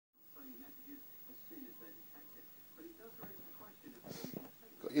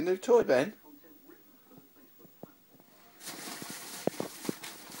Your new toy, Ben?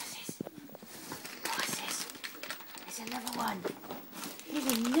 What's this? There's another one. There's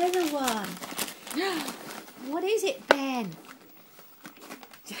another one. What is it, Ben?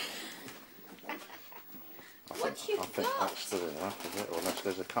 What you I think got? that's still in enough, is it? Or unless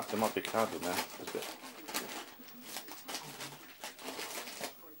there's a cut, there might be a card in there. There's a bit.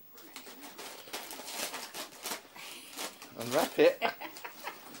 Unwrap it.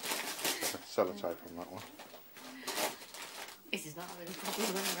 Sellotape on that one. This is not really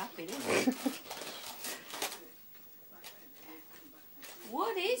good when wrapping, is it?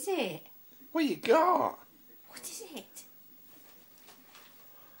 What is it? What you got? What is it?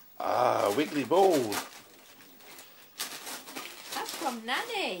 Ah, wiggly ball. That's from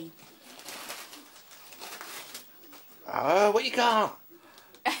Nanny. Ah, what you got?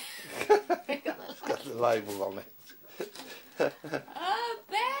 It's got the label on it. Oh,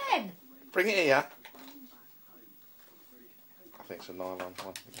 Ben! Bring it here. I think it's a nylon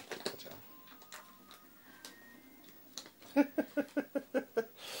one. Put it on.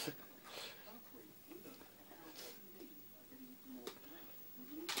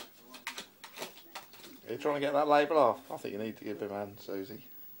 Are you trying to get that label off? I think you need to give him a hand, Susie.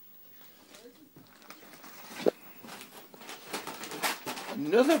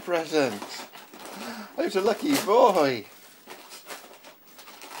 Another present! Who's a lucky boy?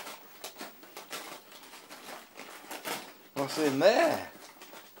 What's in there?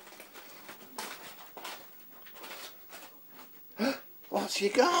 What's you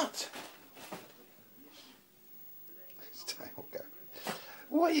got? His tail go.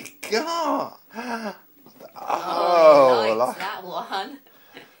 What you got? Oh, he Oh, likes that one.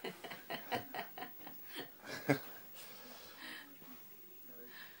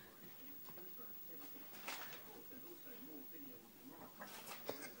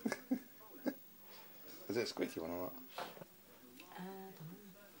 Is it a squeaky one or what?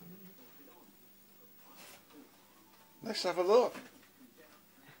 Let's have a look.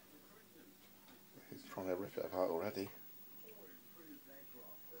 He's trying to rip it apart already.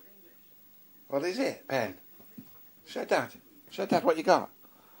 What is it, Ben? Show Dad. Show Dad what you got.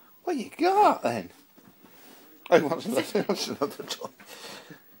 What you got then? Oh, he wants another toy.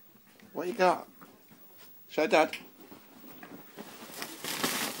 What you got? Show Dad.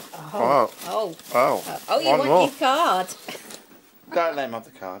 Oh, you One want more. your card? Don't let him have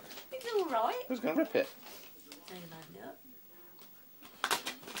the card. It's all right. Who's going to rip it?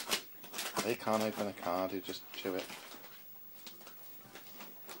 He can't open a card, he'll just chew it.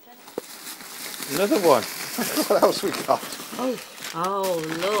 Another one. What else we got? Oh,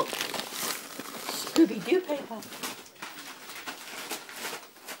 look. Scooby-Doo paper.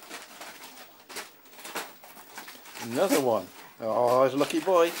 Another one. Oh, he's a lucky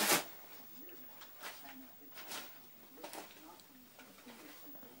boy.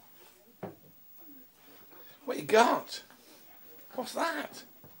 What you got? What's that?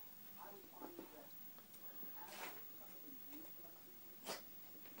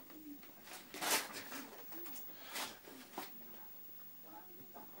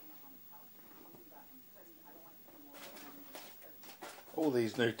 All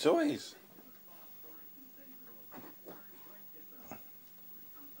these new toys.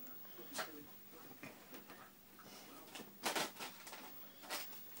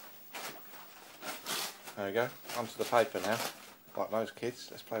 There we go, onto the paper now. Like those kids,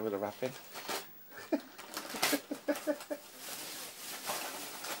 let's play with the wrapping.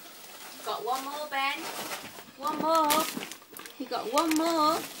 Got one more, Ben. One more. You got one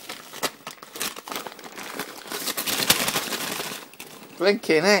more.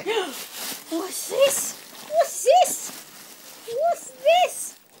 Blinking, eh? What's this? What's this? What's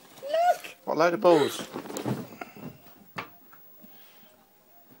this? Look. What load of balls?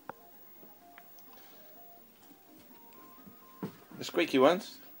 The squeaky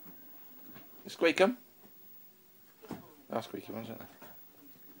ones? You squeak them? They're squeaky ones, aren't they?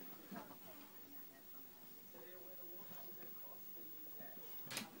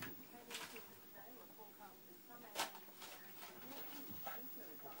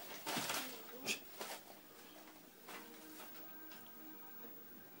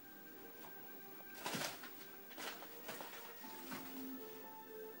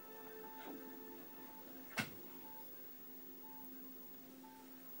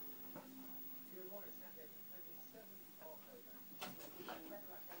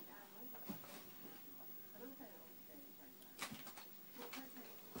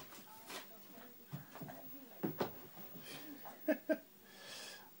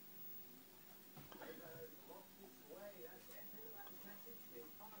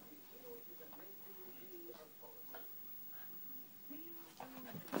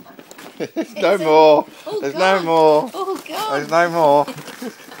 There's no more. Oh, There's God. no more. Oh, God. There's no more.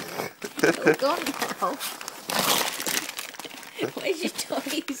 Oh, God, no. Where's your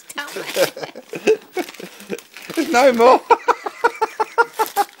toys? Tell me. There's no more.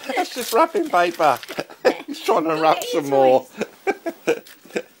 That's just wrapping paper. He's trying to wrap some more.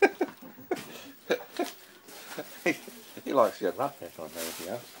 He likes to get wrapped on anything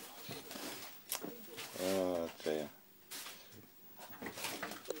else. Oh dear.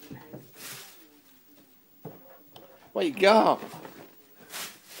 What you got?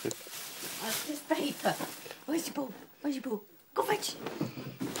 What's this paper? Where's your ball? Where's your ball? Go fetch.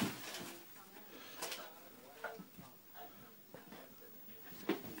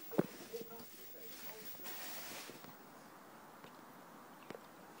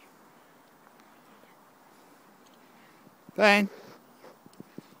 Ben.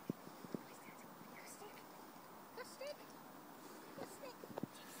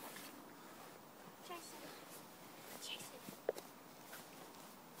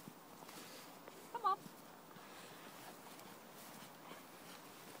 Come on.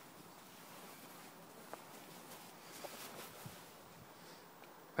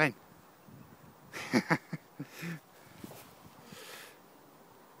 Ben.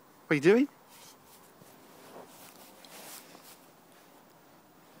 What are you doing?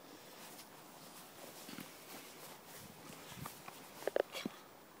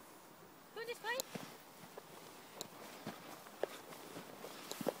 Go this way.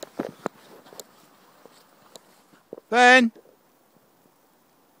 Ben.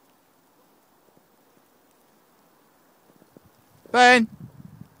 Ben.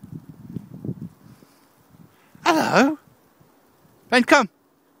 Hello. Ben, come.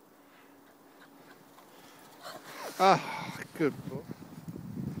 Ah, good boy.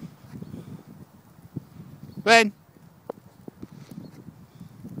 Ben.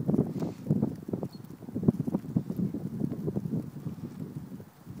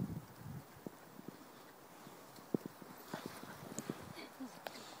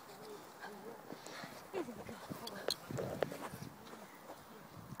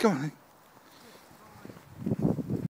 Come on then.